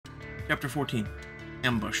Chapter 14.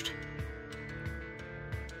 Ambushed.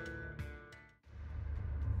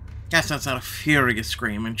 Cass lets out a furious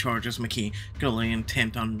scream and charges McKee, clearly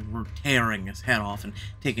intent on tearing his head off and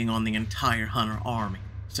taking on the entire Hunter army,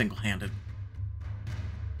 single-handed.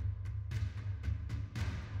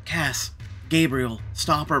 Cass, Gabriel,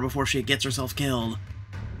 stop her before she gets herself killed.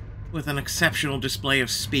 With an exceptional display of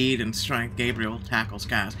speed and strength, Gabriel tackles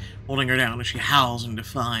Cass, holding her down as she howls in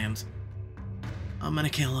defiance. I'm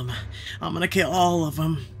gonna kill him. I'm gonna kill all of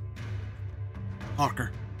them.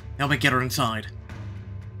 Parker, help me get her inside.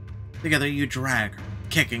 Together you drag her,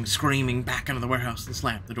 kicking, screaming, back into the warehouse and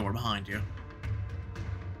slam the door behind you.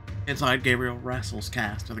 Inside, Gabriel wrestles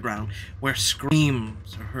Cass to the ground, where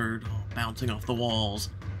screams are heard bouncing off the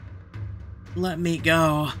walls. Let me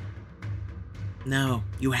go. No,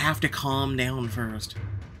 you have to calm down first.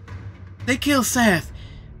 They killed Seth!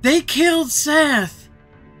 They killed Seth!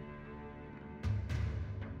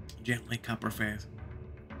 Gently cup her face.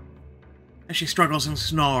 As she struggles and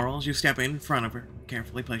snarls, you step in front of her,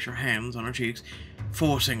 carefully place your hands on her cheeks,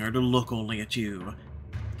 forcing her to look only at you.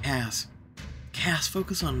 Cass,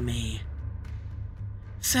 focus on me.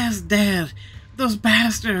 Seth's dead! Those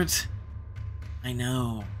bastards! I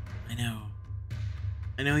know.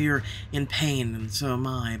 I know you're in pain, and so am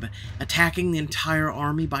I, but attacking the entire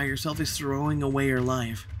army by yourself is throwing away your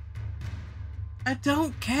life. I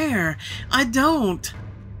don't care. I don't.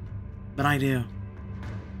 But I do.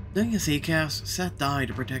 Don't you see, Cass? Seth died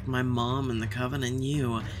to protect my mom and the Coven and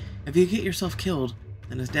you. If you get yourself killed,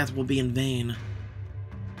 then his death will be in vain.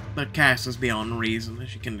 But Cass is beyond reason as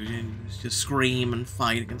she continues to scream and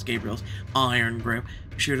fight against Gabriel's iron grip.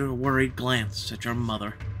 Shoot a worried glance at your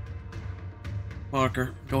mother.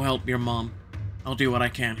 Parker, go help your mom. I'll do what I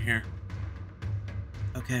can here.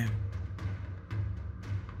 Okay.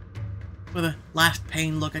 With a last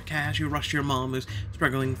pained look at Cass, you rush to your mom, who's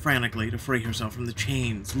struggling frantically to free herself from the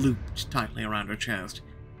chains looped tightly around her chest.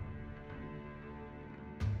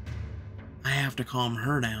 I have to calm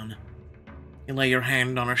her down. You lay your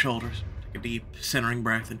hand on her shoulders, take a deep, centering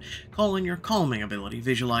breath, and call in your calming ability,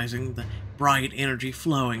 visualizing the bright energy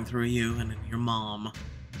flowing through you and your mom.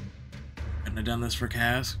 Couldn't have done this for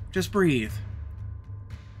Cass. Just breathe.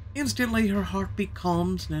 Instantly, her heartbeat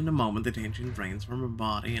calms, and in a moment, the tension drains from her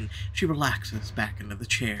body, and she relaxes back into the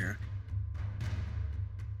chair.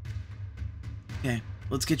 Okay,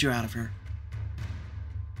 let's get you out of here.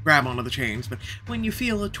 Grab onto the chains, but when you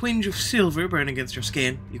feel a twinge of silver burn against your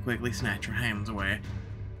skin, you quickly snatch your hands away.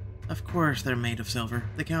 Of course they're made of silver.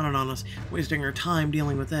 They counted on us wasting our time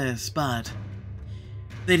dealing with this, but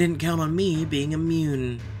they didn't count on me being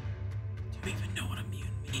immune. Do you even know what immune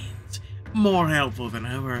means? More helpful than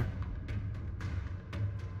ever.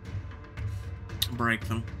 Break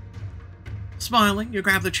them. Smiling, you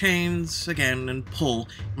grab the chains again and pull,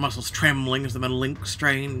 your muscles trembling as the metal links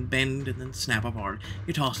strain, bend, and then snap apart.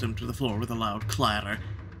 You toss them to the floor with a loud clatter.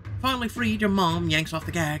 Finally freed, your mom yanks off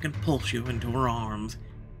the gag and pulls you into her arms.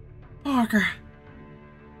 Parker!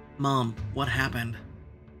 Mom, what happened?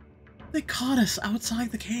 They caught us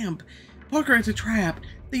outside the camp. Parker, it's a trap.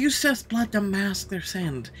 They used Seth's blood to mask their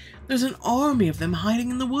scent. There's an army of them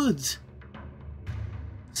hiding in the woods.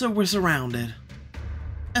 So we're surrounded.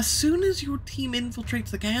 As soon as your team infiltrates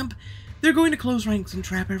the camp, they're going to close ranks and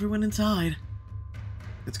trap everyone inside.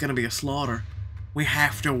 It's going to be a slaughter. We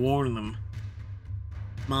have to warn them.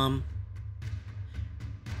 Mom,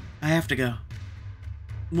 I have to go.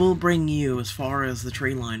 We'll bring you as far as the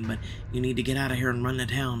tree line, but you need to get out of here and run to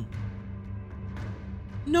town.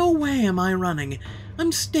 No way am I running.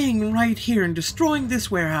 I'm staying right here and destroying this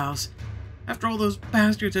warehouse. After all those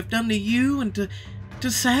bastards have done to you and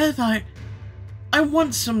to Seth, I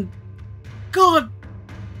want some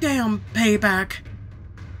goddamn payback.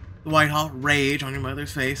 The white-hot rage on your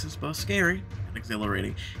mother's face is both scary and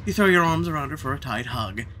exhilarating. You throw your arms around her for a tight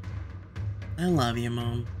hug. I love you,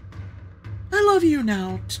 Mom. I love you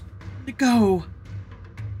now. Go.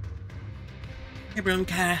 Everyone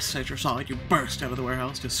casts at your side. You burst out of the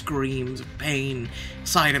warehouse to screams of pain.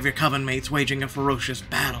 Sight of your coven mates waging a ferocious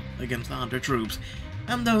battle against the hunter troops.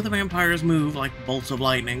 And though the vampires move like bolts of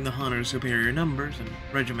lightning, the hunters' superior numbers and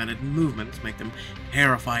regimented movements make them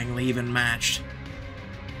terrifyingly even matched.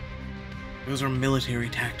 Those are military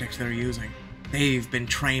tactics they're using. They've been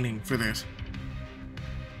training for this.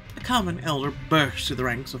 A common elder bursts through the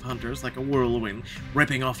ranks of hunters like a whirlwind,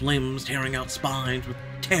 ripping off limbs, tearing out spines with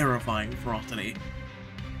terrifying ferocity.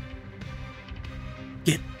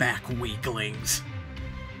 Get back, weaklings!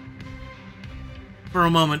 For a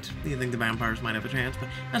moment, you think the vampires might have a chance, but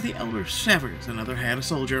as the elder severs another head, a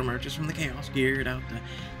soldier emerges from the chaos, geared out to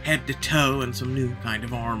head to toe in some new kind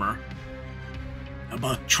of armor.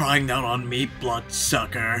 About trying that on me,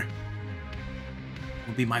 bloodsucker? It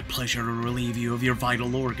will be my pleasure to relieve you of your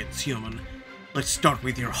vital organs, human. Let's start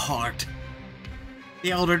with your heart.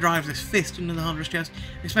 The Elder drives his fist into the hunter's chest,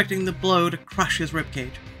 expecting the blow to crush his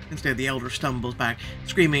ribcage. Instead, the Elder stumbles back,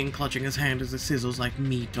 screaming and clutching his hand as it sizzles like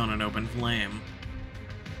meat on an open flame.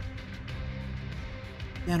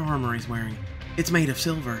 That armor he's wearing, it's made of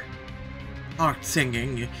silver. Heart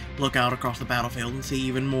singing, you look out across the battlefield and see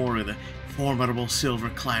even more of the formidable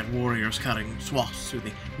silver-clad warriors cutting swaths through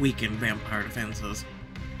the weakened vampire defenses.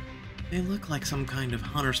 They look like some kind of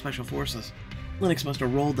hunter special forces. Linux must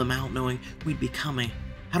have rolled them out knowing we'd be coming.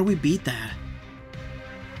 How do we beat that?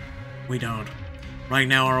 We don't. Right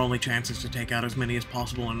now our only chance is to take out as many as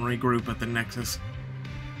possible and regroup at the Nexus.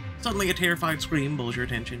 Suddenly a terrified scream pulls your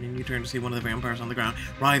attention and you turn to see one of the vampires on the ground,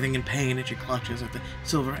 writhing in pain as she clutches at the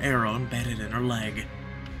silver arrow embedded in her leg.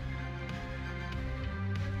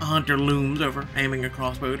 A hunter looms over, aiming a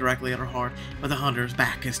crossbow directly at her heart, but the hunter's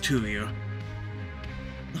back is to you.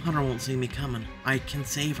 The hunter won't see me coming. I can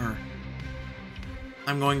save her.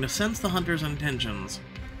 I'm going to sense the hunter's intentions.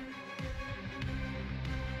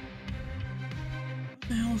 What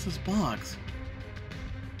the hell is this box?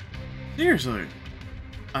 Seriously.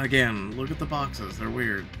 Again, look at the boxes. They're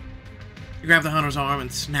weird. You grab the hunter's arm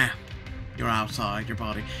and snap. You're outside your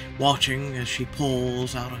body, watching as she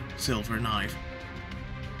pulls out a silver knife.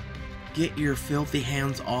 Get your filthy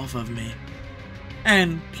hands off of me.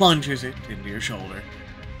 And plunges it into your shoulder.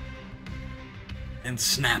 And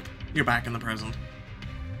snap. You're back in the present.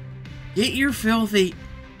 Get your filthy...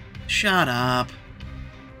 Shut up.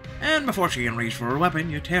 And before she can reach for her weapon,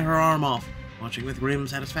 you tear her arm off, watching with grim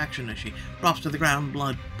satisfaction as she drops to the ground,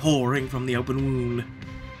 blood pouring from the open wound.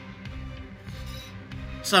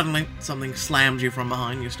 Suddenly, something slams you from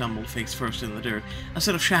behind. You stumble face first in the dirt. A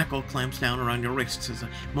set of shackle clamps down around your wrists as a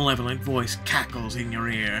malevolent voice cackles in your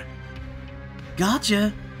ear.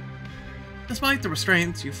 Gotcha! Despite the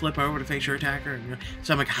restraints, you flip over to face your attacker, and your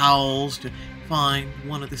stomach howls to find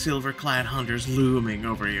one of the silver-clad hunters looming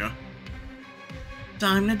over you.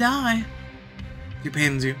 Time to die! She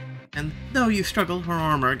pins you, and though you struggle, her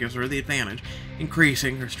armor gives her the advantage.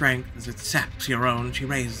 Increasing her strength as it saps your own, she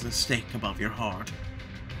raises a stake above your heart.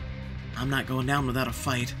 I'm not going down without a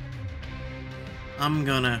fight. I'm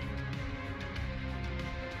gonna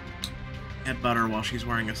headbutt her while she's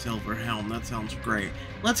wearing a silver helm. That sounds great.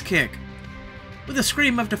 Let's kick. With a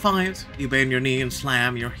scream of defiance, you bend your knee and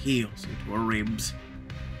slam your heels into her ribs.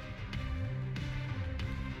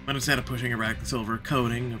 But instead of pushing her back, the silver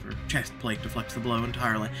coating of her chest plate deflects the blow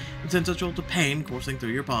entirely and sends a jolt of pain coursing through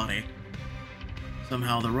your body.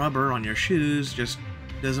 Somehow the rubber on your shoes just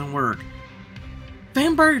doesn't work.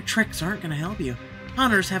 Vampire tricks aren't going to help you.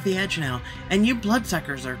 Hunters have the edge now, and you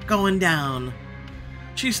bloodsuckers are going down.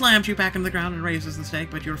 She slams you back into the ground and raises the stake,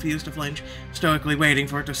 but you refuse to flinch, stoically waiting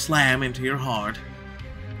for it to slam into your heart.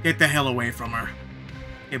 Get the hell away from her.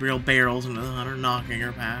 Gabriel barrels into the hunter, knocking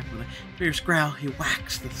her back. With a fierce growl, he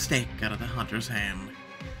whacks the stake out of the hunter's hand.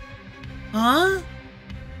 Huh?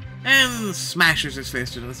 And smashes his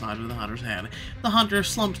fist into the side of the hunter's head. The hunter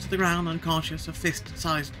slumps to the ground, unconscious, a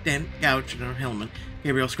fist-sized dent gouged in her helmet.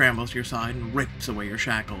 Gabriel scrambles to your side and rips away your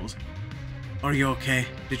shackles. Are you okay?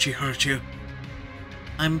 Did she hurt you?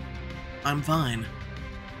 I'm fine.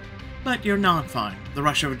 But you're not fine. The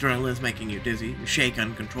rush of adrenaline is making you dizzy. You shake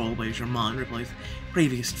uncontrollably as your mind replays the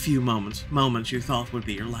previous few moments you thought would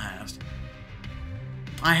be your last.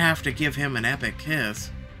 I have to give him an epic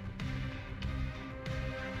kiss.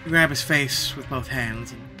 You grab his face with both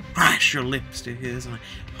hands and crash your lips to his in a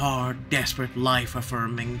hard, desperate,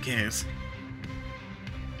 life-affirming kiss.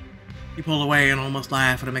 You pull away and almost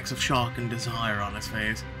laugh at a mix of shock and desire on his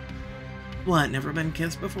face. What, never been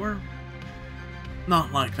kissed before?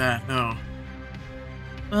 Not like that, no.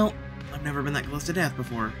 Well, I've never been that close to death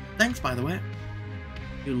before. Thanks, by the way.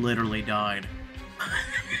 You literally died.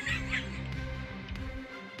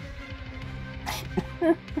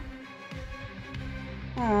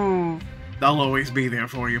 I'll always be there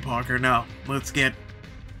for you, Parker. Now, let's get...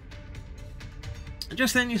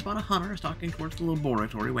 Just then you spot a hunter stalking towards the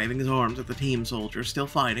laboratory, waving his arms at the team soldiers still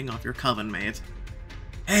fighting off your coven mates.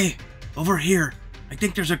 Hey, over here! I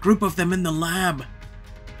think there's a group of them in the lab!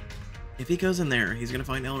 If he goes in there, he's gonna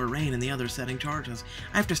find Elder Rain and the others setting charges.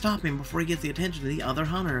 I have to stop him before he gets the attention of the other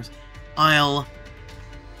hunters. I'll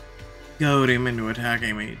goad him into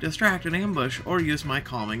attacking me, distract an ambush, or use my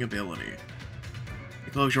calming ability.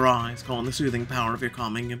 You close your eyes, calling the soothing power of your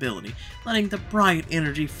calming ability, letting the bright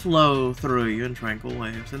energy flow through you in tranquil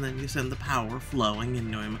waves, and then you send the power flowing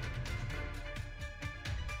into him.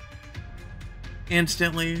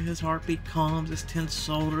 Instantly, his heartbeat calms, his tense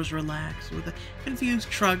shoulders relax. With a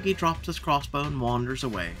confused shrug, he drops his crossbow and wanders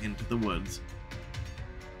away into the woods.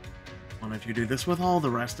 Why don't you do this with all the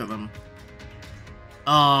rest of them?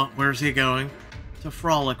 Where's he going? To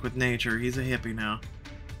frolic with nature. He's a hippie now.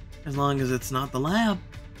 As long as it's not the lab,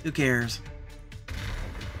 who cares?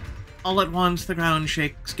 All at once, the ground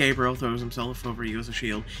shakes. Gabriel throws himself over you as a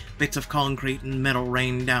shield. Bits of concrete and metal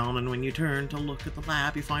rain down, and when you turn to look at the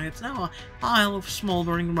lab, you find it's now a pile of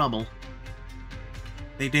smoldering rubble.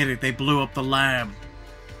 They did it. They blew up the lab.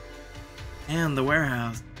 And the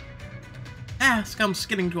warehouse. Cass comes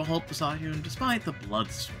skidding to a halt beside you, and despite the blood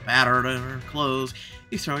spattered on her clothes,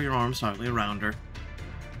 you throw your arms tightly around her.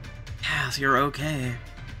 Cass, you're okay.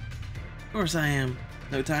 Of course I am.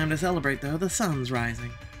 No time to celebrate, though. The sun's rising.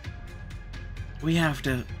 We have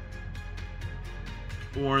to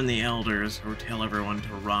warn the elders or tell everyone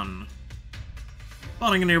to run.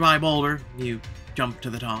 Spotting a nearby boulder, you jump to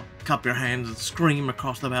the top, cup your hands, and scream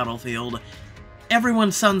across the battlefield.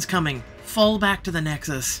 Everyone's sun's coming. Fall back to the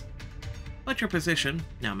Nexus. But your position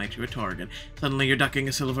now makes you a target. Suddenly you're ducking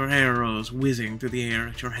a silver arrows whizzing through the air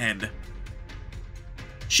at your head.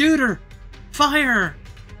 Shooter! Fire!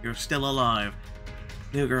 You're still alive.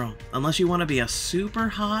 New girl, unless you want to be a super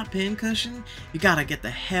hot pincushion, you gotta get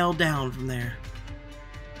the hell down from there.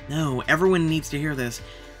 No, everyone needs to hear this.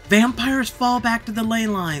 Vampires fall back to the ley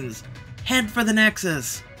lines. Head for the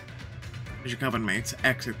Nexus. As your coven mates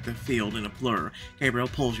exit the field in a blur, Gabriel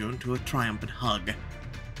pulls you into a triumphant hug.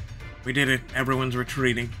 We did it. Everyone's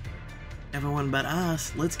retreating. Everyone but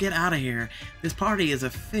us. Let's get out of here. This party is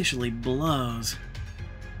officially blows.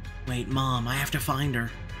 Wait, Mom, I have to find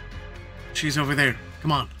her. She's over there.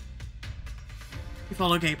 Come on. You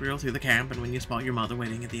follow Gabriel through the camp, and when you spot your mother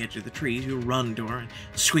waiting at the edge of the trees, you run to her and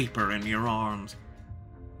sweep her into your arms.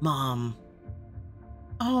 Mom.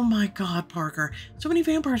 Oh my God, Parker. So many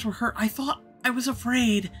vampires were hurt. I was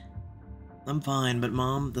afraid. I'm fine, but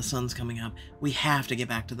Mom, the sun's coming up. We have to get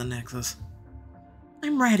back to the Nexus.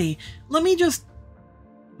 I'm ready. Let me just...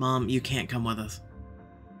 Mom, you can't come with us.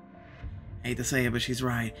 Hate to say it, but she's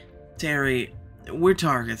right. Terry, we're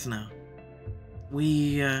targets now.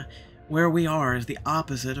 Where we are is the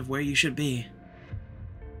opposite of where you should be.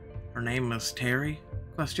 Her name is Terry?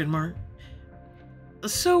 Question mark.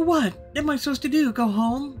 So what? What am I supposed to do? Go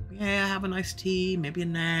home? Yeah, have a nice tea, maybe a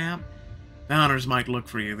nap. The hunters might look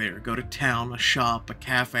for you there. Go to town, a shop, a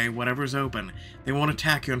cafe, whatever's open. They won't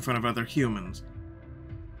attack you in front of other humans.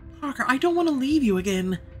 Parker, I don't want to leave you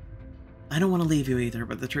again. I don't want to leave you either,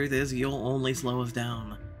 but the truth is you'll only slow us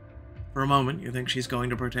down. For a moment, you think she's going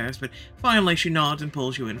to protest, but finally she nods and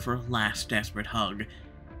pulls you in for a last desperate hug.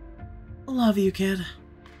 I love you, kid.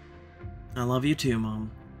 I love you too,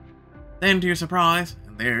 Mom. Then, to your surprise,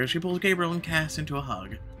 and there she pulls Gabriel and Cass into a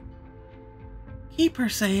hug. Keep her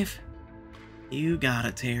safe. You got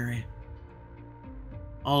it, Terry.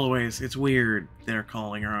 Always, it's weird they're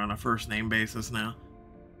calling her on a first-name basis now.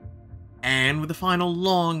 And with a final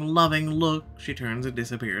long, loving look, she turns and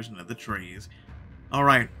disappears into the trees.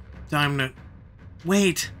 Alright, time to...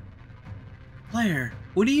 Wait! Claire,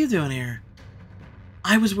 what are you doing here?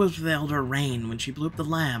 I was with the Elder Rain when she blew up the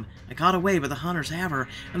lab. I got away, but the hunters have her,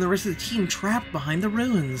 and the rest of the team trapped behind the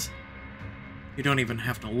ruins. You don't even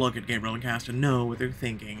have to look at Gabriel and Cass to know what they're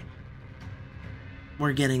thinking.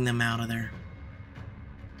 We're getting them out of there.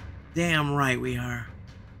 Damn right we are.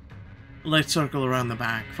 Let's circle around the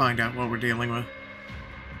back, find out what we're dealing with.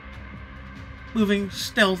 Moving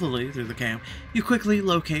stealthily through the camp, you quickly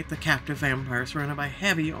locate the captive vampire surrounded by a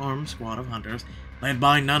heavy armed squad of hunters, led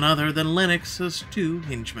by none other than Lennox's two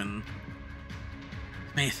henchmen.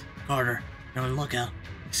 Smith, Carter, you're on the lookout.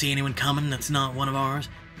 See anyone coming that's not one of ours?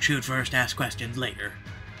 Shoot first, ask questions later.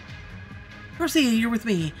 Garcia, you're with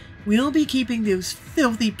me. We'll be keeping those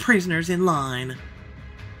filthy prisoners in line.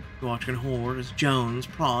 You watch in horror as Jones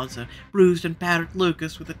prods a bruised and battered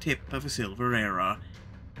Lucas with the tip of a silver arrow.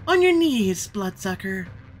 On your knees, bloodsucker.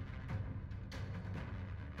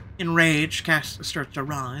 Enraged, Cass starts to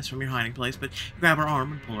rise from your hiding place, but you grab her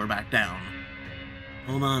arm and pull her back down.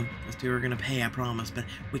 Hold on, those two are gonna pay, I promise, but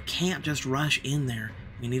we can't just rush in there.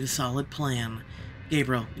 We need a solid plan.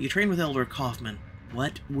 Gabriel, you train with Elder Kaufman.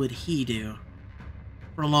 What would he do?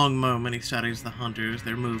 For a long moment, he studies the hunters,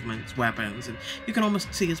 their movements, weapons, and you can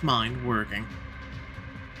almost see his mind working.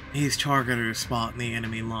 He's targeted a spot in the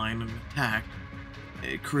enemy line and attacked,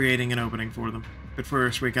 creating an opening for them. But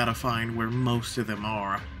first, we gotta find where most of them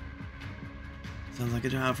are. Sounds like a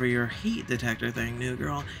job for your heat detector thing, new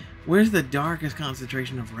girl. Where's the darkest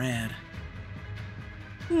concentration of red?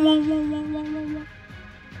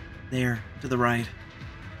 There, to the right.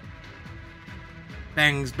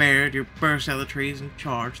 Fangs bared, you burst out of the trees and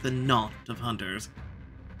charge the knot of hunters.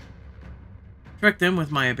 Trick them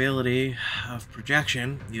with my ability of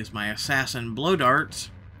projection, use my assassin blow darts,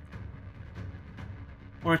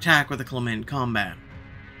 or attack with a Clement combat.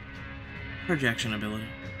 Projection ability.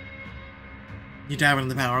 You tap into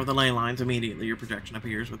the power of the ley lines, immediately your projection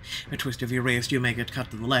appears. With a twist of your wrist, you make it cut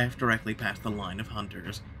to the left, directly past the line of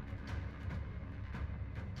hunters.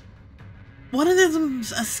 One of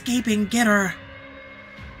them's escaping, get her!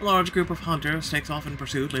 A large group of hunters takes off in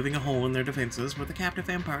pursuit, leaving a hole in their defenses, where the captive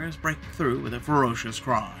vampires break through with a ferocious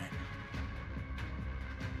cry.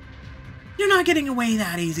 You're not getting away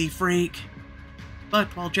that easy, freak! But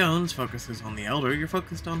while Jones focuses on the Elder, you're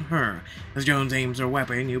focused on her. As Jones aims her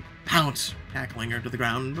weapon, you pounce, tackling her to the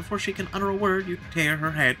ground, and before she can utter a word, you tear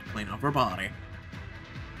her head clean off her body.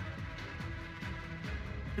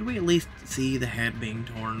 Could we at least see the head being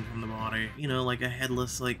torn from the body? You know, like a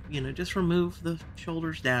headless, like, you know, just remove the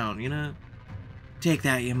shoulders down, you know? Take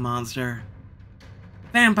that, you monster.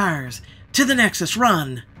 Vampires! To the Nexus,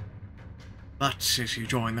 run! But as you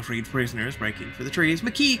join the freed prisoners breaking for the trees,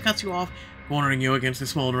 McKee cuts you off, cornering you against the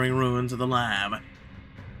smoldering ruins of the lab.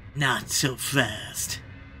 Not so fast.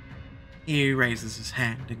 He raises his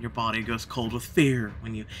hand, and your body goes cold with fear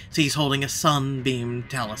when you see he's holding a sunbeam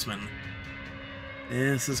talisman.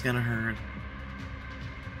 This is gonna hurt.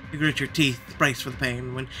 You grit your teeth, brace for the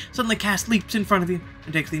pain, when suddenly Cass leaps in front of you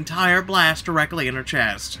and takes the entire blast directly in her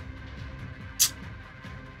chest.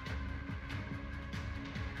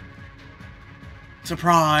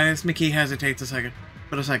 Surprised, McKee hesitates a second,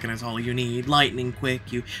 but a second is all you need. Lightning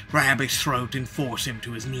quick, you grab his throat and force him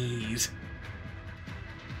to his knees.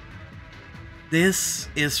 This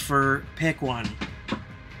is for pick one.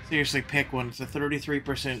 Seriously, pick one. It's a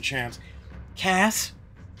 33% chance. Cass,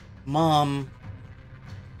 Mom,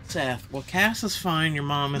 Seth. Well, Cass is fine, your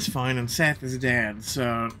mom is fine, and Seth is dead,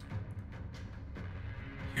 so...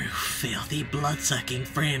 You filthy, blood-sucking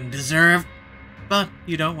friend deserve... But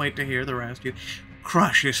you don't wait to hear the rest. You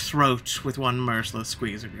crush his throat with one merciless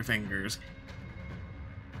squeeze of your fingers.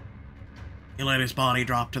 You let his body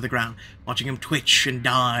drop to the ground, watching him twitch and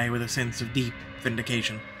die with a sense of deep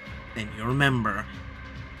vindication. Then you remember.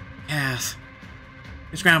 Cass.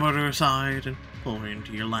 You scramble to her side and pull her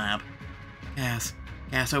into your lab. Cass,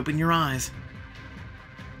 open your eyes.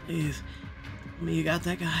 Please, tell me you got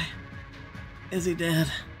that guy. Is he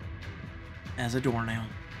dead? As a doornail.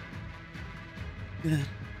 Good.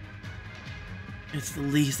 It's the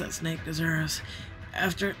least that Snake deserves.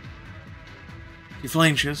 After... She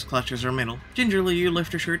flinches, clutches her middle. Gingerly, you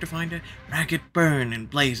lift her shirt to find a ragged burn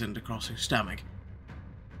emblazoned across her stomach.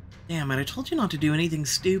 Damn it, I told you not to do anything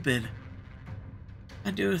stupid.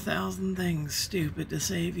 I'd do 1,000 things stupid to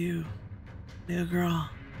save you, new girl.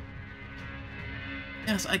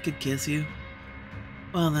 Yes, I could kiss you.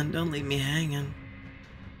 Well then, don't leave me hanging.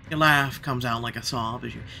 Your laugh comes out like a sob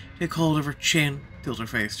as you take hold of her chin, tilt her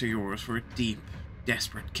face to yours for a deep,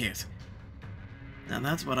 desperate kiss. Now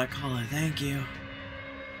that's what I call a thank you.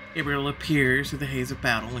 Gabriel appears through the haze of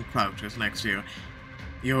battle and crouches next to you.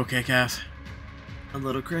 You okay, Cass? A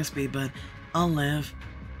little crispy, but I'll live.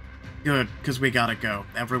 Good, because we gotta go.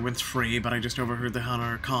 Everyone's free, but I just overheard the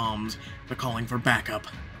hunter comms. They're calling for backup.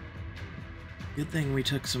 Good thing we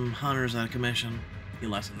took some hunters out of commission. You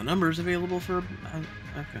lessen the numbers available for...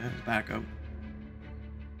 okay, backup.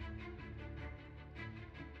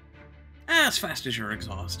 As fast as your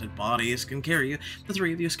exhausted bodies can carry you, the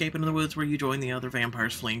three of you escape into the woods where you join the other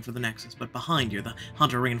vampires fleeing for the Nexus, but behind you, the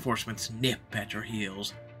hunter reinforcements nip at your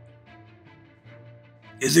heels.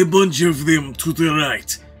 There's a bunch of them to the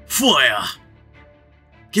right. Fire!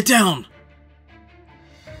 Get down!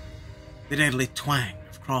 The deadly twang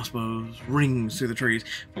of crossbows rings through the trees,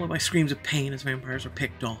 followed by screams of pain as vampires are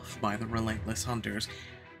picked off by the relentless hunters.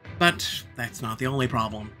 But that's not the only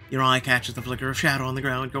problem. Your eye catches the flicker of shadow on the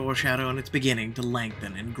ground, your shadow, and it's beginning to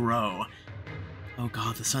lengthen and grow. Oh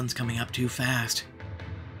god, the sun's coming up too fast.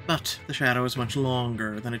 But the shadow is much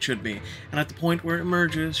longer than it should be, and at the point where it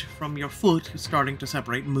emerges from your foot, it's starting to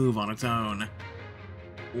separate and move on its own.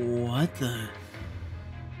 What the...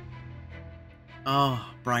 Oh,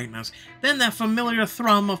 brightness. Then that familiar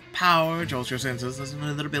thrum of power jolts your senses as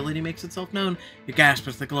another ability makes itself known. You gasp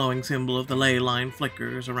as the glowing symbol of the ley line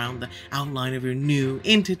flickers around the outline of your new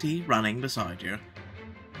entity running beside you.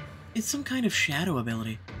 It's some kind of shadow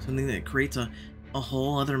ability, something that creates a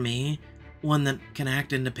whole other me, one that can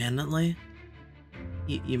act independently.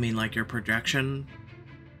 You mean like your projection?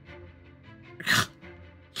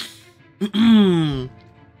 The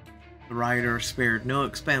writer spared no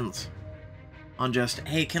expense on just,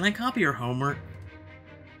 hey, can I copy your homework?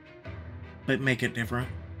 But make it different.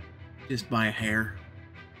 Just by a hair.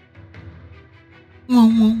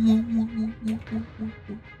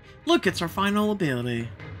 Look, it's our final ability.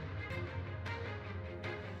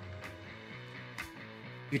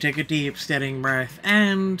 You take a deep, steadying breath,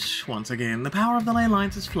 and, once again, the power of the ley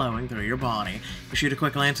lines is flowing through your body. You shoot a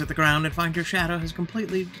quick glance at the ground and find your shadow has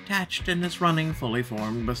completely detached and is running fully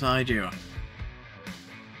formed beside you.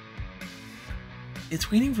 It's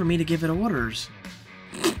waiting for me to give it orders.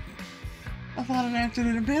 I thought it acted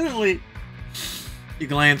independently. You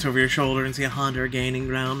glance over your shoulder and see a hunter gaining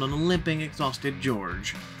ground on a limping, exhausted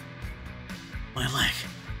George. My leg.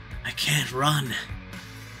 I can't run.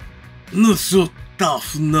 No so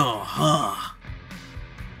tough, no, huh?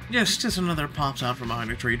 Just as another pops out from behind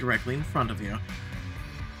a tree directly in front of you.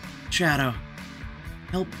 Shadow.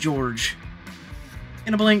 Help George.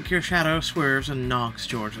 In a blink, your shadow swerves and knocks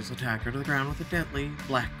George's attacker to the ground with a deadly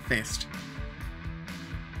black fist.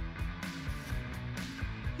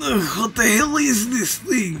 Ugh, what the hell is this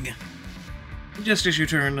thing? Just as you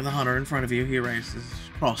turn to the hunter in front of you, he raises his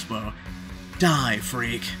crossbow. Die,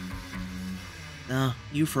 freak.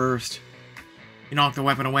 You first. You knock the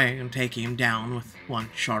weapon away and take him down with one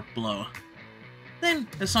sharp blow. Then,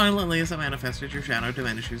 as silently as it manifested, your shadow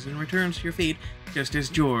diminishes and returns to your feet just as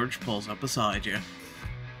George pulls up beside you.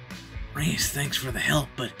 Reese, thanks for the help,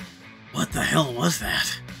 but what the hell was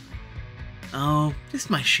that? Oh, just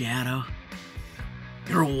my shadow.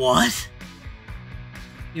 Your what?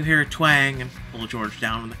 You hear a twang and pull George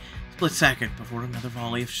down in a split second before another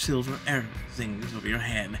volley of silver arrows zings over your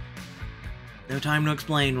head. No time to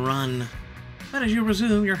explain, run. But as you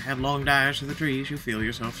resume your headlong dash to the trees, you feel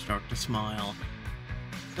yourself start to smile.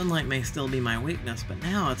 Sunlight may still be my weakness, but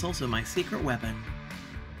now it's also my secret weapon.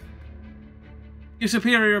 Your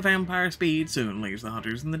superior vampire speed soon leaves the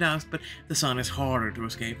hunters in the dust, but the sun is harder to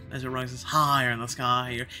escape. As it rises higher in the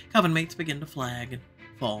sky, your coven mates begin to flag and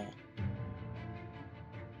fall.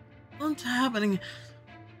 What's happening?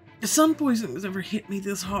 Sun poisoning has ever hit me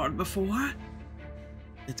this hard before?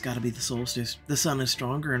 It's gotta be the solstice. The sun is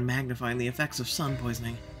stronger and magnifying the effects of sun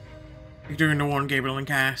poisoning. You turn to warn Gabriel and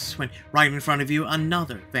Cass when, right in front of you,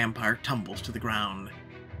 another vampire tumbles to the ground.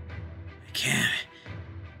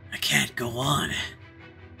 I can't go on.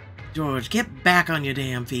 George, get back on your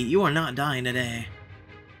damn feet. You are not dying today.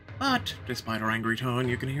 But, despite her angry tone,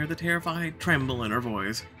 you can hear the terrified tremble in her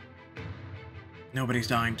voice. Nobody's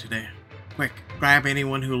dying today. Quick, grab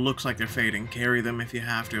anyone who looks like they're fading. Carry them if you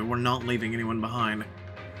have to. We're not leaving anyone behind.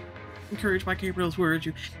 Encouraged by Gabriel's words,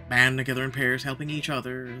 you band together in pairs, helping each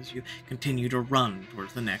other as you continue to run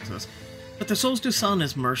towards the Nexus. But the Solstice Sun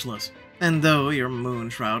is merciless, and though your moon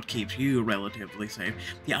shroud keeps you relatively safe,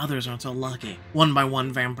 the others aren't so lucky. One by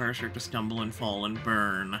one, vampires start to stumble and fall and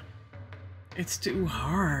burn. It's too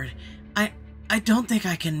hard. I don't think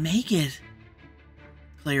I can make it.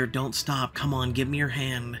 Claire, don't stop. Come on, give me your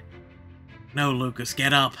hand. No, Lucas,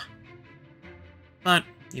 get up. But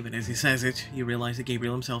even as he says it, you realize that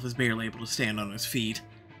Gabriel himself is barely able to stand on his feet.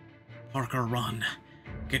 Parker, run.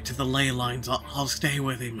 Get to the ley lines. I'll stay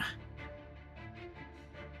with him.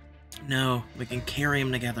 No, we can carry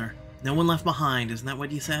him together. No one left behind, isn't that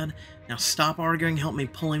what you said? Now stop arguing, help me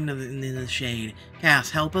pull him into the shade. Cass,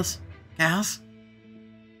 help us? Cass?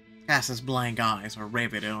 Cass's blank eyes are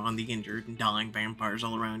riveted on the injured and dying vampires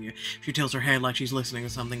all around you. She tilts her head like she's listening to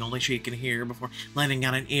something only she can hear before letting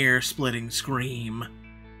out an ear-splitting scream.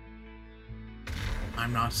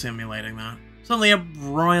 I'm not simulating that. Suddenly a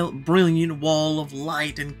brilliant wall of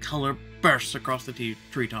light and color bursts across the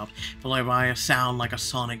treetops, followed by a sound like a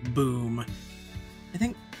sonic boom. I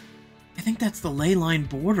think that's the ley line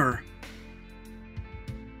border.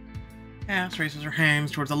 Cass races her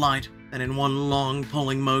hands towards the light, and in one long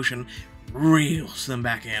pulling motion, reels them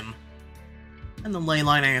back in. And the ley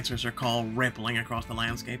line answers her call, rippling across the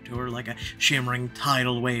landscape to her like a shimmering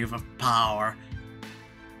tidal wave of power.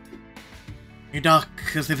 You duck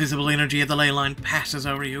as the visible energy of the ley line passes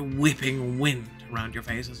over you, whipping wind around your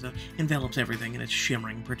face as it envelops everything in its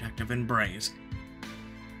shimmering protective embrace.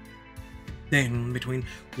 Then, between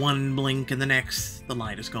one blink and the next, the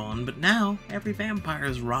light is gone, but now every vampire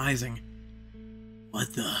is rising.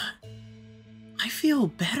 What the? I feel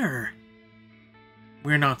better.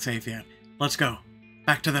 We're not safe yet. Let's go.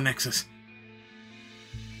 Back to the Nexus.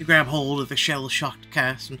 You grab hold of the shell-shocked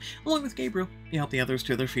Cass, and along with Gabriel, you help the others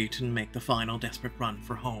to their feet and make the final desperate run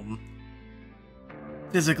for home.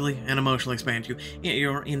 Physically and emotionally spent,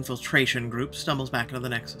 your infiltration group stumbles back into the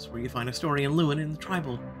Nexus, where you find Historian Lewin in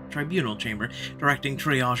the tribunal chamber, directing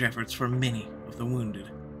triage efforts for many of the wounded.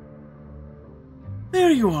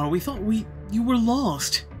 There you are. We thought you were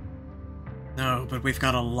lost. No, but we've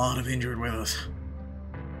got a lot of injured with us.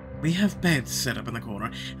 We have beds set up in the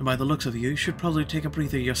corner, and by the looks of you should probably take a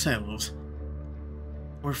breather yourselves.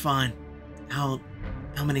 We're fine. How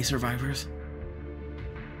many survivors?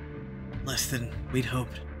 Less than we'd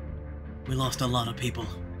hoped. We lost a lot of people.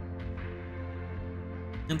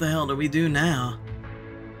 What the hell do we do now?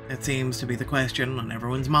 That seems to be the question on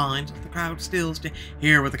everyone's minds, as the crowd stills to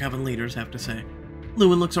hear what the coven leaders have to say.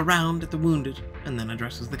 Lewin looks around at the wounded, and then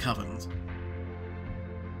addresses the covens.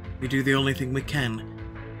 We do the only thing we can.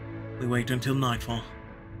 We wait until nightfall.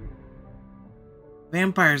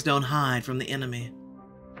 Vampires don't hide from the enemy.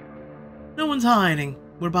 No one's hiding.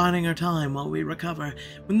 We're biding our time while we recover.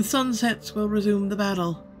 When the sun sets, we'll resume the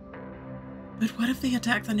battle. But what if they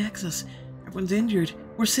attack the Nexus? Everyone's injured.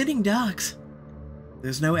 We're sitting ducks.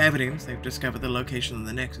 There's no evidence they've discovered the location of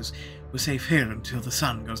the Nexus. We're safe here until the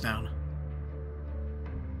sun goes down.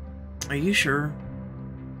 Are you sure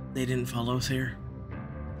they didn't follow us here?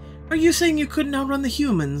 Are you saying you couldn't outrun the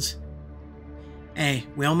humans? Hey,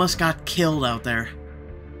 we almost got killed out there.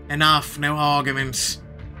 Enough, no arguments.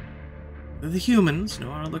 Whether the humans know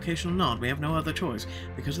our location or not, we have no other choice.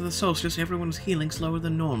 Because of the solstice, everyone's healing slower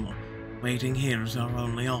than normal. Waiting here is our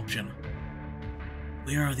only option.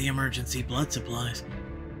 We are the emergency blood supplies.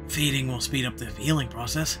 Feeding will speed up the healing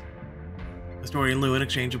process. Astoria and Lewin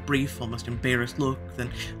exchange a brief, almost embarrassed look,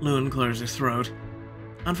 then Lewin clears his throat.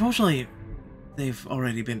 Unfortunately, they've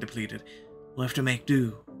already been depleted. We'll have to make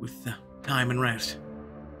do with the time and rest.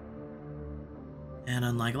 And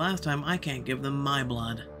unlike last time, I can't give them my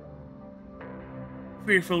blood.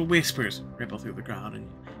 Fearful whispers ripple through the crowd,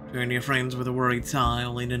 and you turn to your friends with a worried sigh,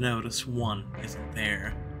 only to notice one isn't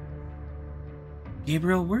there.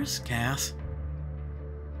 Gabriel, where's Cass?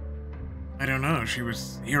 I don't know, she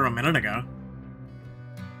was here a minute ago.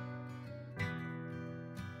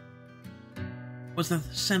 Was the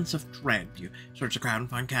sense of dread. You search the crowd and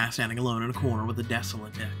find Cass standing alone in a corner with a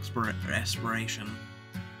desolate desperation.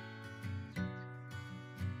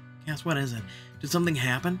 Cass, what is it? Did something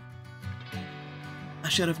happen? I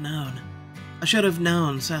should have known. I should have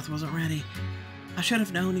known Seth wasn't ready. I should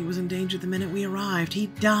have known he was in danger the minute we arrived. He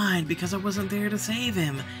died because I wasn't there to save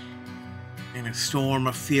him. In a storm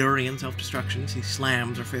of fury and self-destruction, he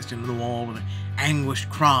slams her fist into the wall with an anguished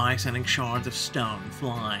cry, sending shards of stone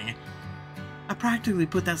flying. I practically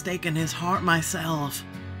put that stake in his heart myself.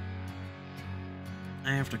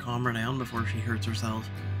 I have to calm her down before she hurts herself.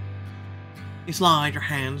 You slide your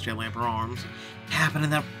hands gently up her arms, tapping in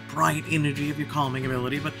that bright energy of your calming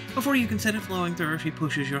ability, but before you can set it flowing through her, she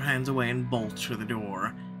pushes your hands away and bolts for the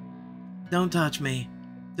door. Don't touch me.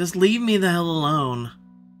 Just leave me the hell alone.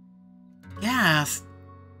 Yes.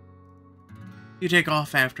 You take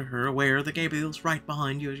off after her, aware that Gabriel's right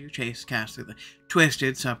behind you as you chase Cass through the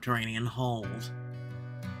twisted subterranean halls.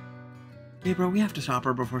 Gabriel, we have to stop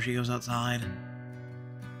her before she goes outside.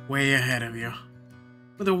 Way ahead of you.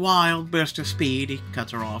 With a wild burst of speed, he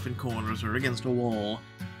cuts her off and corners her against a wall.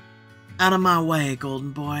 Out of my way,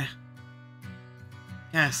 golden boy.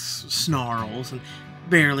 Cass snarls, and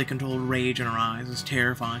barely controlled rage in her eyes is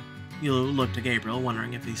terrifying. You look to Gabriel,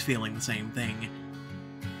 wondering if he's feeling the same thing.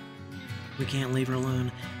 We can't leave her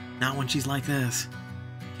alone. Not when she's like this.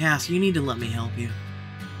 Cass, you need to let me help you.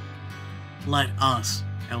 Let us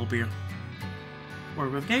help you.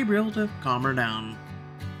 Work with Gabriel to calm her down.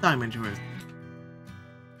 Time into it.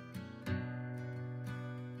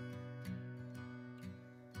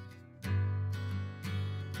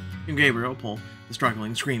 And Gabriel pull the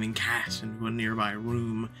struggling, screaming Cass into a nearby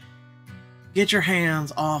room. Get your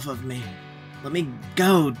hands off of me. Let me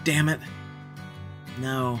go, damn it.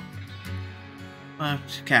 No.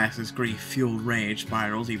 But Cass's grief-fueled rage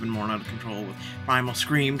spirals even more out of control. With primal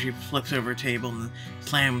scream, she flips over a table and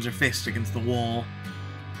slams her fist against the wall.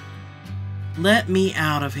 Let me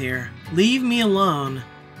out of here. Leave me alone.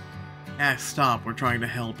 Cass, stop. We're trying to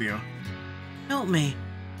help you. Help me?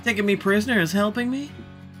 Taking me prisoner is helping me?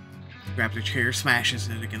 Grabs a chair, smashes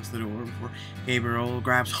it against the door before Gabriel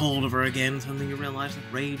grabs hold of her again. Suddenly you realize that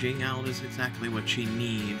raging out is exactly what she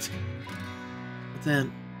needs. That's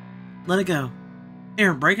it. Let it go.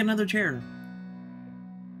 Here, break another chair.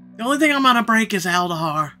 The only thing I'm gonna break is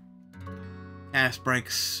Aldahar. Cass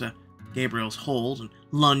breaks Gabriel's hold and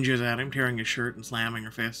lunges at him, tearing his shirt and slamming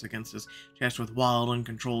her fists against his chest with wild,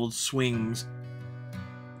 uncontrolled swings.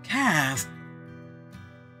 Cass!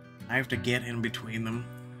 I have to get in between them.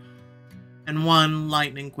 In one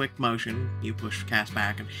lightning-quick motion, you push Cass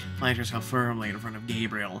back and plant yourself firmly in front of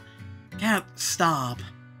Gabriel. Cat, stop!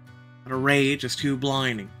 But her rage is too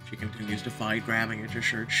blinding. She continues to fight, grabbing at your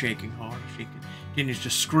shirt, shaking hard. She continues to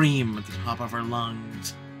scream at the top of her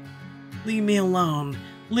lungs. Leave me alone.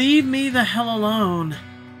 Leave me the hell alone.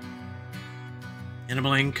 In a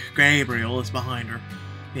blink, Gabriel is behind her,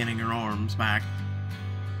 pinning her arms back.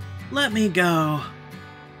 Let me go.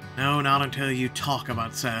 No, not until you talk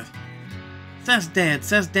about Seth. Seth's dead.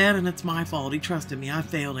 Seth's dead, and it's my fault. He trusted me. I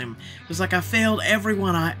failed him. Just like I failed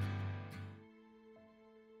everyone I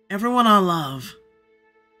love.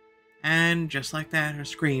 And just like that, her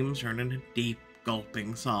screams turn into deep,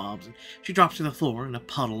 gulping sobs, and she drops to the floor in a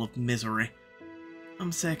puddle of misery.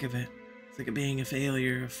 I'm sick of it. Sick of being a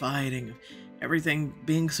failure, of fighting, of everything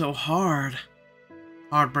being so hard.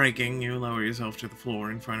 Heartbreaking, you lower yourself to the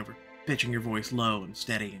floor in front of her, pitching your voice low and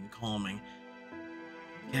steady and calming.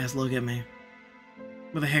 Cass, look at me.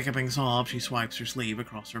 With a hiccuping sob, she swipes her sleeve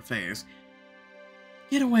across her face.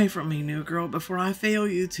 Get away from me, new girl, before I fail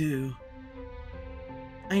you too.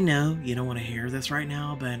 I know you don't want to hear this right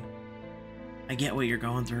now, but I get what you're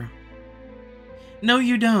going through. No,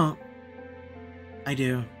 you don't. I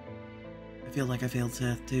do. I feel like I failed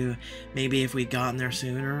Seth too. Maybe if we'd gotten there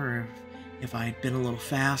sooner, or if I'd been a little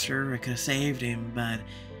faster, I could have saved him, but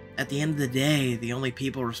at the end of the day, the only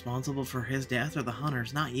people responsible for his death are the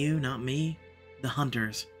hunters. Not you, not me. The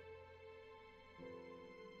hunters.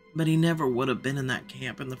 But he never would have been in that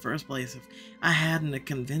camp in the first place if I hadn't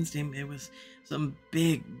convinced him it was some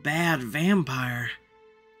big, bad vampire.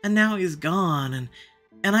 And now he's gone,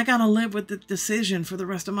 and I gotta live with the decision for the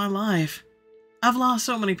rest of my life. I've lost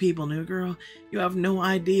so many people, new girl. You have no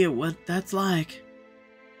idea what that's like.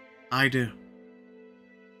 I do.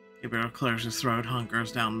 Gabriel clears his throat,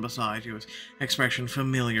 hunkers down beside you, his expression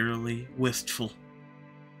familiarly wistful.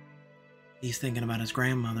 He's thinking about his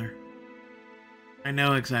grandmother. I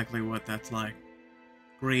know exactly what that's like.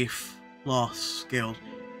 Grief, loss, guilt.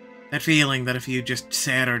 That feeling that if you just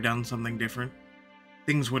said or done something different,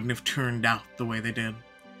 things wouldn't have turned out the way they did.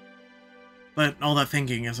 But all that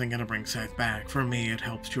thinking isn't going to bring Seth back. For me, it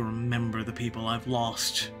helps to remember the people I've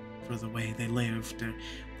lost for the way they lived,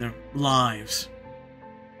 their lives,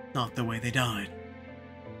 not the way they died.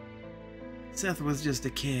 Seth was just a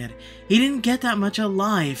kid. He didn't get that much of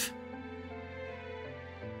life.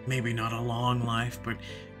 Maybe not a long life, but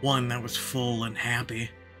one that was full and happy.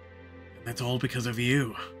 And that's all because of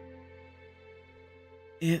you.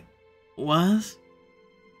 It was?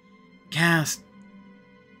 Cass,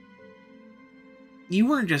 you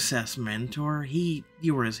weren't just Seth's mentor. You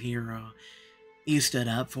were his hero. You stood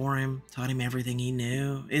up for him, taught him everything he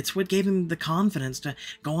knew. It's what gave him the confidence to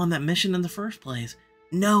go on that mission in the first place,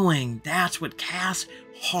 knowing that's what Cass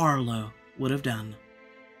Harlow would have done.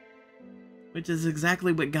 Which is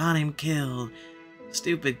exactly what got him killed.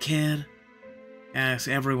 Stupid kid. Yes,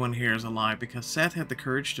 everyone here is alive because Seth had the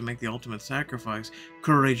courage to make the ultimate sacrifice.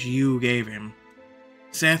 Courage you gave him.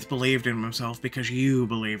 Seth believed in himself because you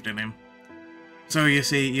believed in him. So you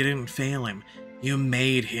see, you didn't fail him. You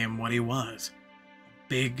made him what he was.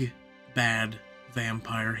 Big, bad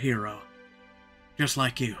vampire hero. Just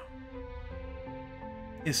like you.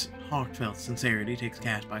 His heartfelt sincerity takes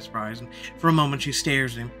Cass by surprise, and for a moment she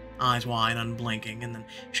stares at him, eyes wide, unblinking, and then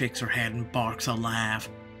shakes her head and barks a laugh.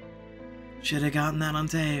 Should have gotten that on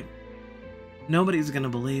tape. Nobody's gonna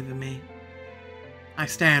believe in me. I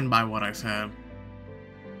stand by what I said.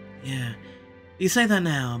 Yeah, you say that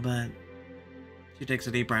now, but... She takes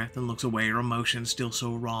a deep breath and looks away, her emotions still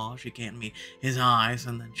so raw she can't meet his eyes,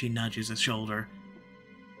 and then she nudges his shoulder.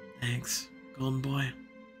 Thanks, golden boy.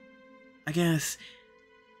 I guess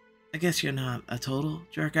you're not a total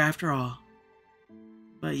jerk after all.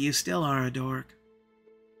 But you still are a dork.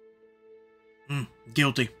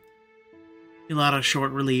 Guilty. You let out a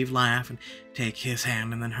short, relieved laugh and take his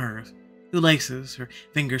hand and then hers, who laces her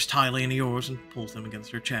fingers tightly into yours and pulls them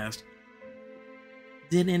against her chest.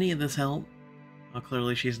 Did any of this help? Well,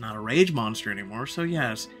 clearly she's not a rage monster anymore, so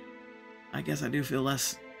yes. I guess I do feel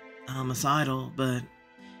less homicidal, but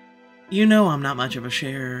you know I'm not much of a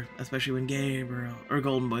sharer, especially when Gabe or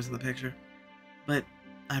Golden Boy's in the picture. But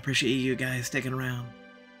I appreciate you guys sticking around.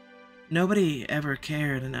 Nobody ever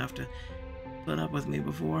cared enough to put up with me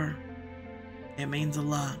before. It means a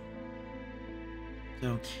lot.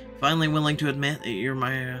 So, finally willing to admit that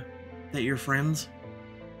you're friends?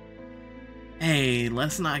 Hey,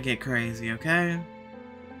 let's not get crazy, okay?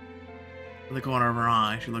 In the corner of her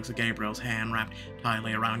eye, she looks at Gabriel's hand wrapped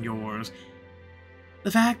tightly around yours.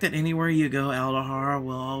 The fact that anywhere you go, Aldahar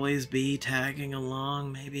will always be tagging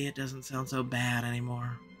along, maybe it doesn't sound so bad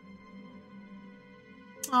anymore.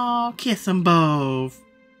 Aw, kiss them both.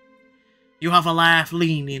 You have a laugh,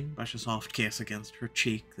 lean in, brush a soft kiss against her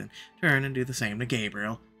cheek, then turn and do the same to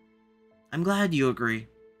Gabriel. I'm glad you agree,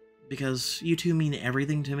 because you two mean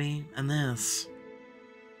everything to me, and this.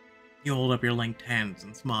 You hold up your linked hands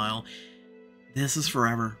and smile. This is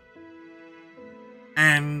forever.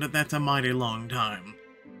 And that's a mighty long time.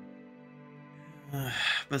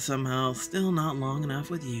 But somehow, still not long enough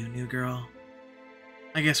with you, new girl.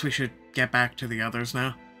 I guess we should get back to the others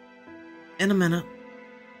now. In a minute.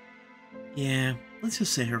 Yeah, let's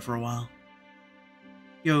just sit here for a while.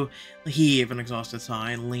 Yo heave an exhausted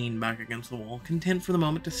sigh and lean back against the wall, content for the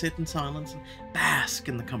moment to sit in silence and bask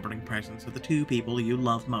in the comforting presence of the two people you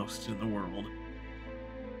love most in the world.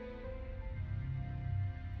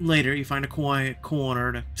 Later, you find a quiet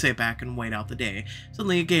corner to sit back and wait out the day.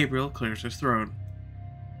 Suddenly, Gabriel clears his throat.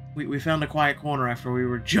 We found a quiet corner after we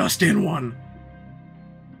were just in one.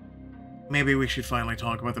 Maybe we should finally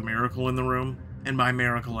talk about the miracle in the room. And by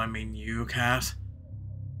miracle, I mean you, Cass.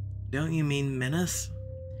 Don't you mean menace?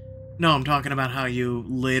 No, I'm talking about how you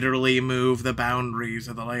literally move the boundaries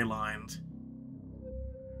of the ley lines.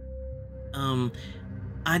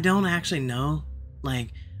 I don't actually know. Like,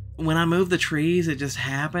 when I moved the trees, it just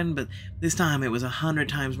happened, but this time it was 100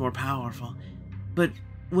 times more powerful. But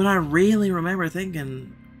what I really remember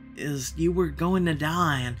thinking is you were going to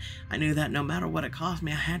die, and I knew that no matter what it cost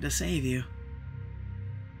me, I had to save you.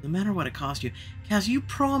 No matter what it cost you. Cass, you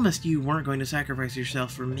promised you weren't going to sacrifice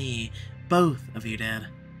yourself for me. Both of you did.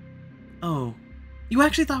 Oh, you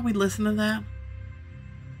actually thought we'd listen to that?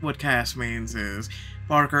 What Cass means is,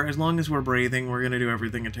 Parker, as long as we're breathing, we're going to do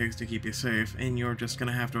everything it takes to keep you safe, and you're just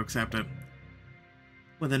going to have to accept it.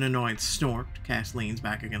 With an annoyed snort, Cass leans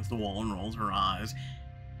back against the wall and rolls her eyes.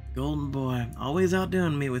 Golden boy, always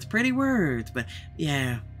outdoing me with pretty words, but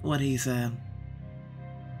yeah, what he said.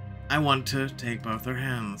 I want to take both their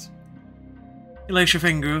hands. You lace your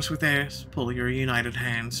fingers with theirs, pull your united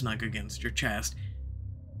hands snug against your chest.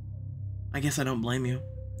 I guess I don't blame you.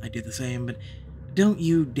 I do the same, but don't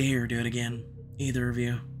you dare do it again, either of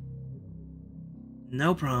you.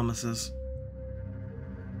 No promises.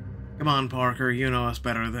 Come on, Parker, you know us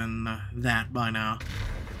better than that by now.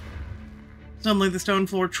 Suddenly, the stone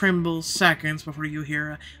floor trembles seconds before you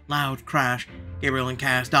hear a loud crash. Gabriel and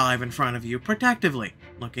Cass dive in front of you, protectively,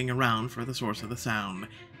 looking around for the source of the sound.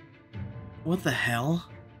 What the hell?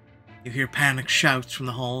 You hear panicked shouts from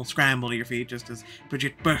the hall, scramble to your feet just as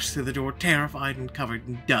Bridget bursts through the door, terrified and covered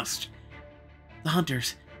in dust. The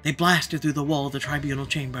hunters, they blasted through the wall of the tribunal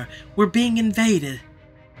chamber. We're being invaded.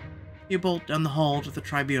 You bolt down the hall to the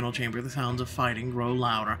tribunal chamber. The sounds of fighting grow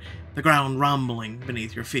louder, the ground rumbling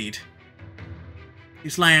beneath your feet. You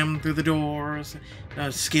slam through the doors,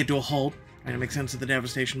 skid to a halt, trying to make sense of the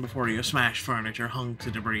devastation before you. Smashed furniture, hunks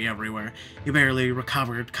of debris everywhere. You barely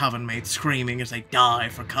recovered coven mates screaming as they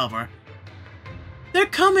dive for cover. They're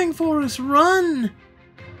coming for us! Run!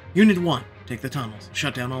 Unit 1, take the tunnels.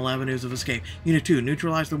 Shut down all avenues of escape. Unit 2,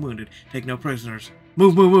 neutralize the wounded. Take no prisoners.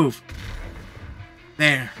 Move, move, move!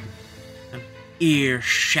 There. An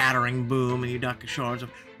ear-shattering boom, and you duck shards of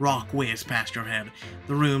rock whiz past your head.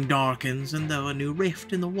 The room darkens, and though a new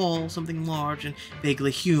rift in the wall, something large and vaguely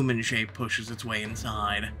human-shaped pushes its way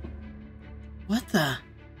inside. What the?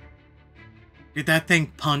 Did that thing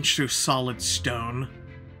punch through solid stone?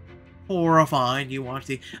 Horrified, you watch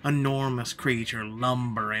the enormous creature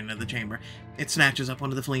lumber into the chamber. It snatches up one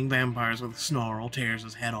of the fleeing vampires with a snarl, tears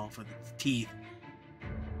his head off with its teeth.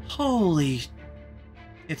 Holy...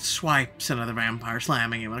 It swipes another vampire,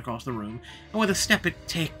 slamming him across the room, and with a step it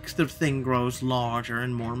takes, the thing grows larger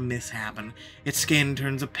and more misshapen. Its skin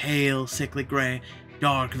turns a pale, sickly gray,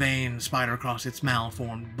 dark veins spider across its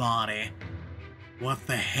malformed body. What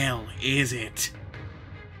the hell is it?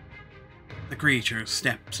 The creature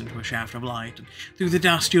steps into a shaft of light, and through the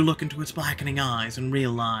dust you look into its blackening eyes and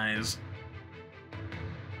realize...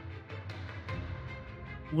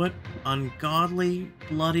 What ungodly,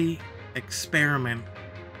 bloody experiment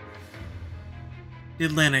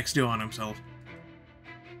did Lennox do on himself?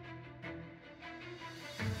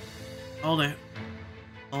 Hold it.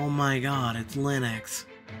 Oh my god, it's Lennox.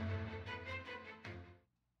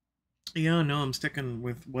 Yeah, no, I'm sticking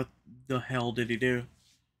with what the hell did he do?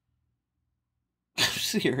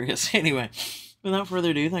 Serious. Anyway, without further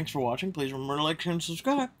ado, thanks for watching. Please remember to like, share, and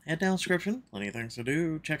subscribe. Head down description. Plenty of things to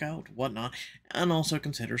do, check out, whatnot. And also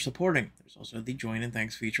consider supporting. There's also the join and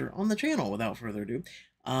thanks feature on the channel. Without further ado.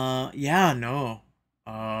 Yeah, no.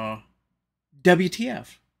 WTF.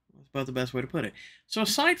 That's about the best way to put it. So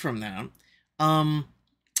aside from that,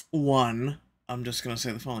 one, I'm just going to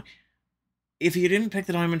say the following. If you didn't pick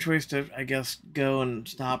the diamond choice to, I guess, go and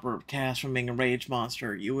stop or Cass from being a rage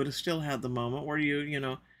monster, you would have still had the moment where you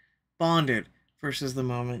know, bonded versus the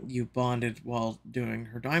moment you bonded while doing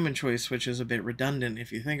her diamond choice, which is a bit redundant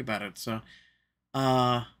if you think about it. So,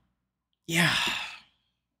 yeah.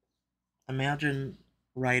 Imagine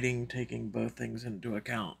writing taking both things into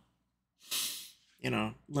account. You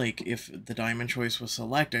know, like if the diamond choice was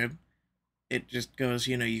selected, it just goes,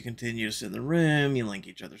 you continue to sit in the room, you link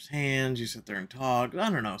each other's hands, you sit there and talk, I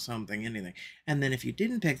don't know, something, anything. And then if you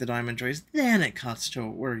didn't pick the diamond choice, then it cuts to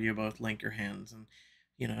where you both link your hands and,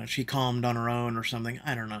 she calmed on her own or something.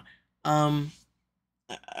 I don't know.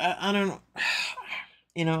 I don't know.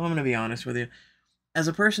 I'm going to be honest with you. As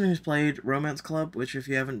a person who's played Romance Club, which if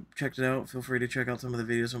you haven't checked it out, feel free to check out some of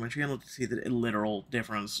the videos on my channel to see the literal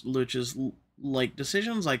difference, which is like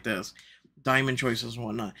decisions like this, diamond choices and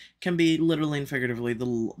whatnot, can be literally and figuratively the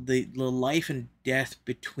life and death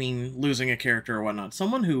between losing a character or whatnot.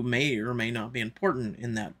 Someone who may or may not be important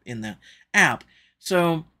in that app.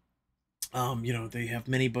 So, they have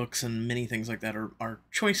many books and many things like that are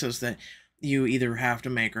choices that you either have to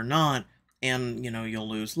make or not. And, you'll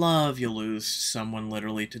lose love, you'll lose someone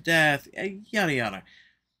literally to death, yada yada.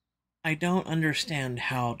 I don't understand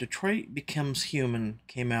how Detroit Becomes Human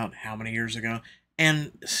came out how many years ago,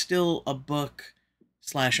 and still a book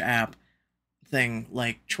slash app thing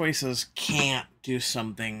like choices can't do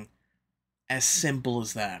something as simple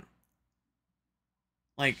as that.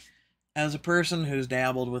 Like, as a person who's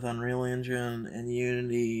dabbled with Unreal Engine and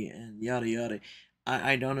Unity and yada yada,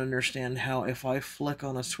 I don't understand how if I flick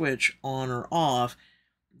on a switch on or off,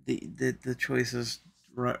 the choices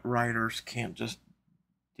writers can't just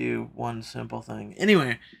do one simple thing.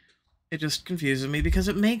 Anyway, it just confuses me because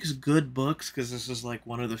it makes good books, because this is like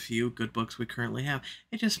one of the few good books we currently have.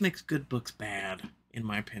 It just makes good books bad, in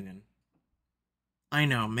my opinion. I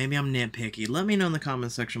know, maybe I'm nitpicky. Let me know in the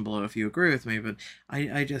comment section below if you agree with me, but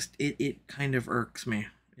I just, it kind of irks me,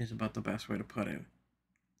 is about the best way to put it.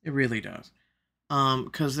 It really does.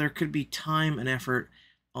 Because there could be time and effort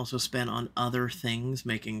also spent on other things,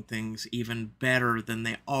 making things even better than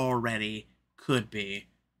they already could be,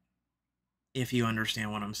 if you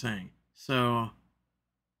understand what I'm saying. So,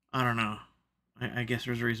 I don't know. I guess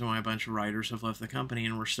there's a reason why a bunch of writers have left the company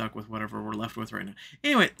and we're stuck with whatever we're left with right now.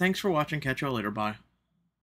 Anyway, thanks for watching. Catch y'all later. Bye.